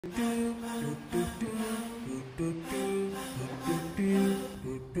Slightest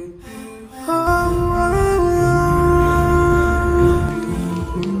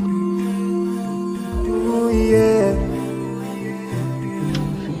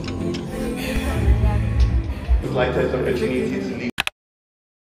opportunities to leave.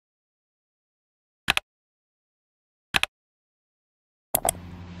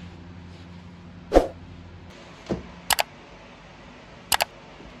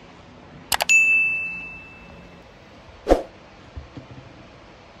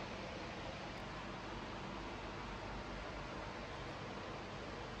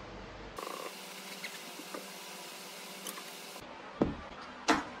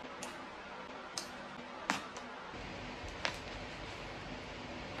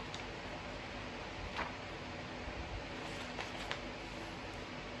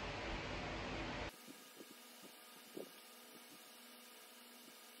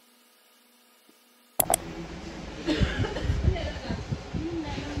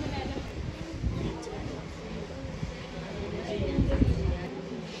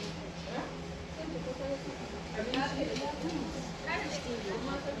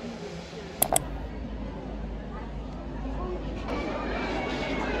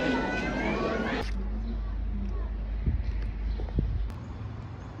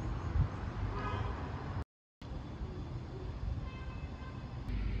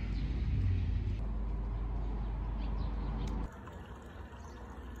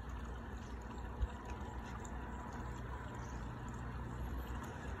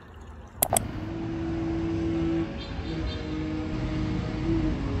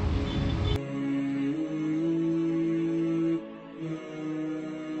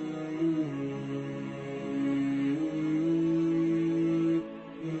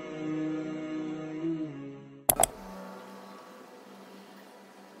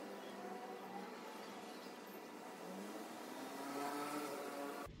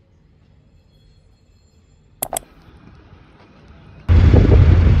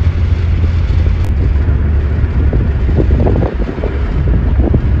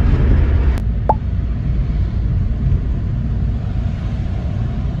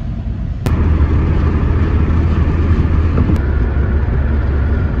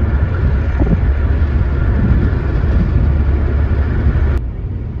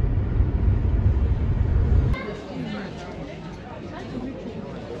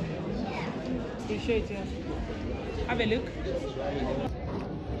 Have a look.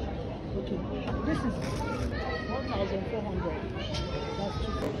 Okay. This is 1,400. That's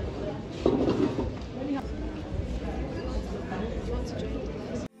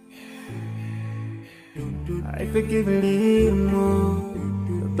too. I forgive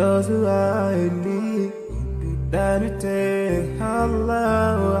those who are in need. That you take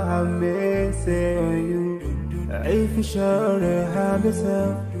Allah have mercy on you. If you show the have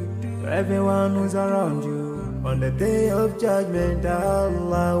yourself to everyone who's around you. On the day of judgment,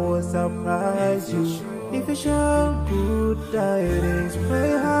 Allah will surprise you. If you show good tidings,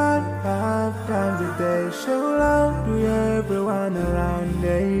 pray hard 5 times a day. Show love to everyone around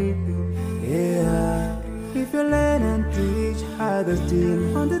you. Yeah. If you learn and teach others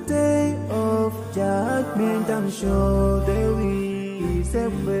still on the day of judgment, I'm sure there is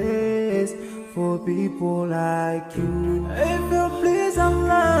a place for people like you. If you please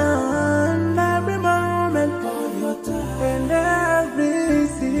Allah every moment of your time and every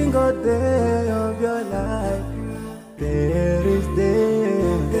single day of your life, there's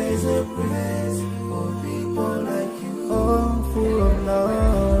a place for people like you. Oh, full of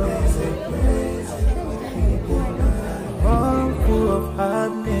love. There's a place for people like you. Oh, full of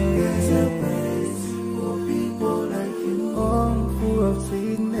happiness. There's a place for people like you. Oh, full of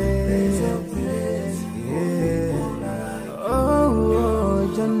sweetness. There's a place, yeah.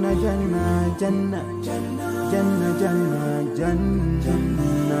 Oh, Jannah, Jannah, Jannah, Jannah, Jannah, Jannah,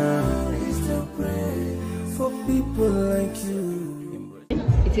 Jannah. Is the place for people like you.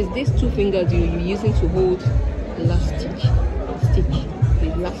 It is these 2 fingers you're using to hold the last stitch. The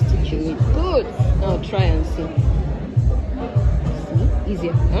last stitch you need. Good. Now try and see. See?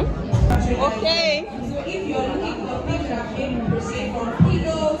 Easier, huh? Okay. So if you're looking for things that can proceed from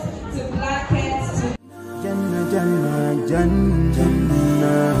pillows to blankets to Jannah, Jannah,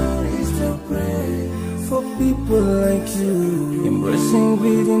 Jannah is the prayer for people like you. Embracing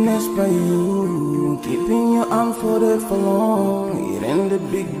greediness by you, keeping your arm folded for long. It ain't a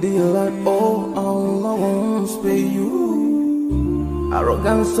big deal at all. Allah won't spare you.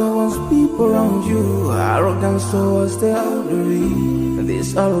 Arrogance towards people around you, arrogance towards the elderly.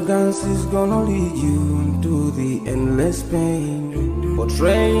 This arrogance is gonna lead you to the endless pain.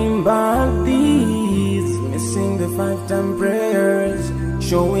 portraying back these, missing the 5-time prayers,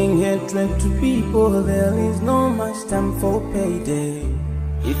 showing hatred to people. There is no much time for payday.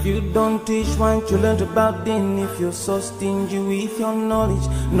 If you don't teach what you learned about then, if you're so stingy with your knowledge,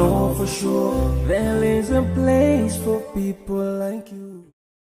 know for sure there is a place for people like you.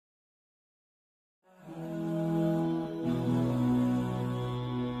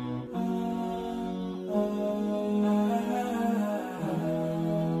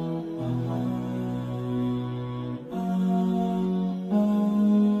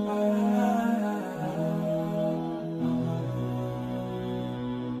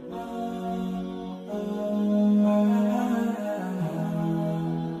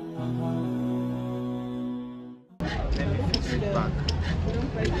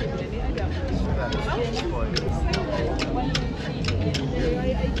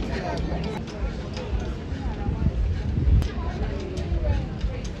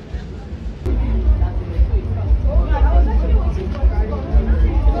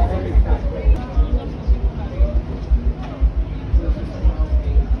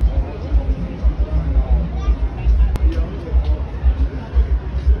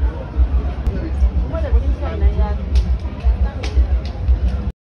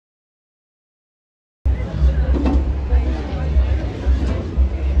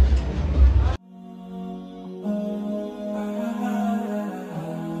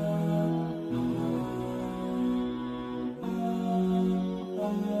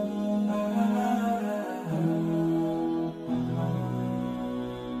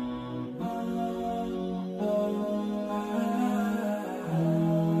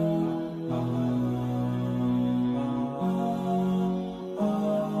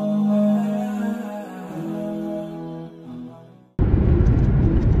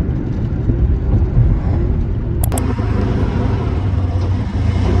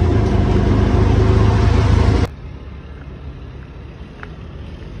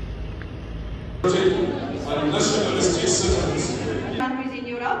 Countries in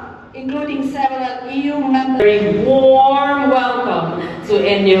Europe, including several EU members. Very warm welcome to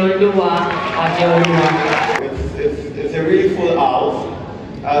Enyorua. It's a really full house.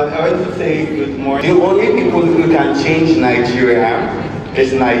 I want to say good morning. The only people who can change Nigeria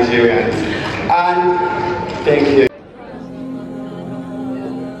is Nigerians. And thank you.